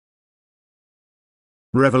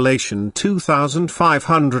Revelation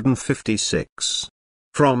 2556.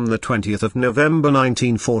 From the 20th of November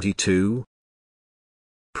 1942.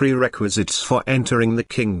 Prerequisites for entering the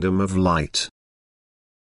kingdom of light.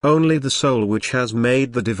 Only the soul which has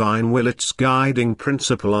made the divine will its guiding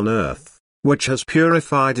principle on earth, which has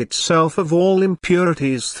purified itself of all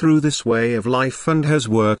impurities through this way of life and has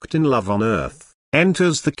worked in love on earth,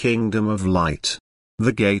 enters the kingdom of light.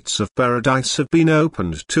 The gates of paradise have been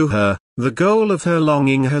opened to her, the goal of her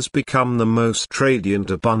longing has become the most radiant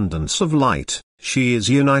abundance of light, she is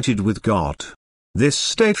united with God. This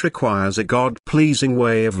state requires a God-pleasing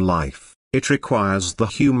way of life, it requires the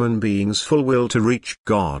human being's full will to reach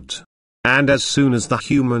God. And as soon as the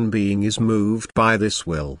human being is moved by this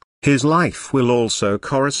will, his life will also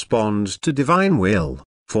correspond to divine will,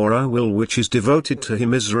 for a will which is devoted to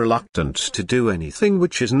him is reluctant to do anything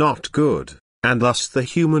which is not good. And thus the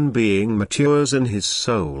human being matures in his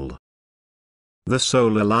soul. The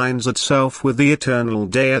soul aligns itself with the eternal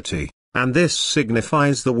deity, and this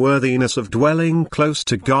signifies the worthiness of dwelling close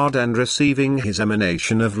to God and receiving his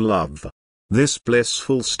emanation of love. This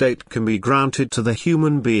blissful state can be granted to the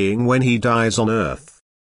human being when he dies on earth.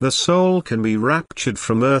 The soul can be raptured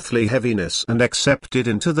from earthly heaviness and accepted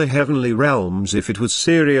into the heavenly realms if it was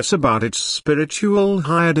serious about its spiritual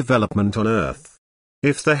higher development on earth.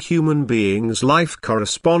 If the human being's life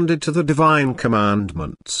corresponded to the divine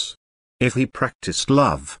commandments, if he practiced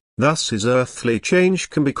love, thus his earthly change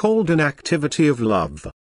can be called an activity of love.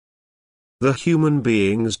 The human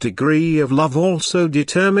being's degree of love also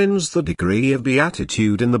determines the degree of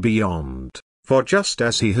beatitude in the beyond, for just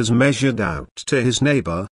as he has measured out to his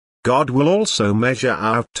neighbor, God will also measure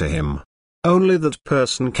out to him. Only that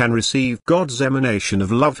person can receive God's emanation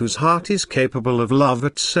of love whose heart is capable of love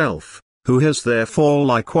itself, who has therefore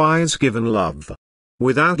likewise given love.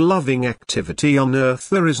 Without loving activity on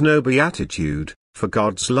earth there is no beatitude, for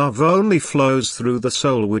God's love only flows through the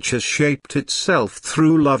soul which has shaped itself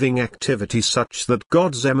through loving activity such that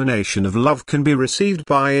God's emanation of love can be received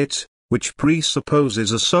by it, which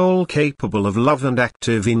presupposes a soul capable of love and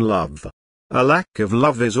active in love. A lack of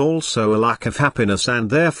love is also a lack of happiness and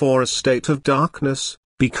therefore a state of darkness,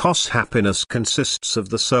 because happiness consists of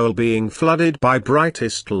the soul being flooded by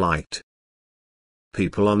brightest light.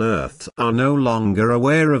 People on earth are no longer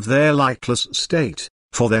aware of their lightless state,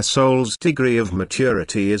 for their soul's degree of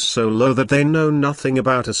maturity is so low that they know nothing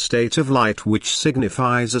about a state of light which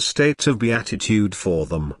signifies a state of beatitude for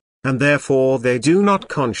them, and therefore they do not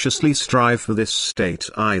consciously strive for this state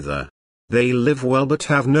either. They live well but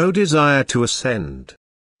have no desire to ascend.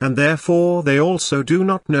 And therefore they also do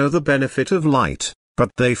not know the benefit of light,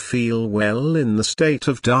 but they feel well in the state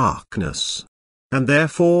of darkness. And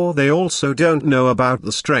therefore they also don't know about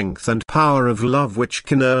the strength and power of love which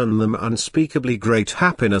can earn them unspeakably great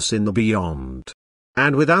happiness in the beyond.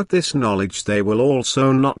 And without this knowledge they will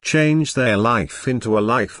also not change their life into a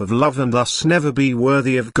life of love and thus never be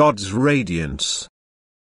worthy of God's radiance.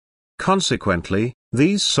 Consequently,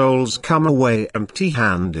 these souls come away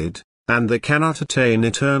empty-handed, and they cannot attain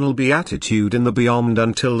eternal beatitude in the beyond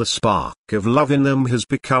until the spark of love in them has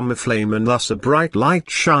become a flame and thus a bright light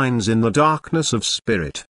shines in the darkness of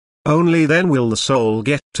spirit. Only then will the soul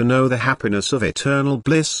get to know the happiness of eternal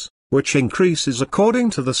bliss, which increases according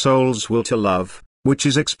to the soul's will to love, which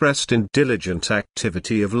is expressed in diligent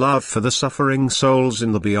activity of love for the suffering souls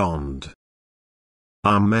in the beyond.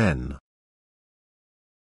 Amen.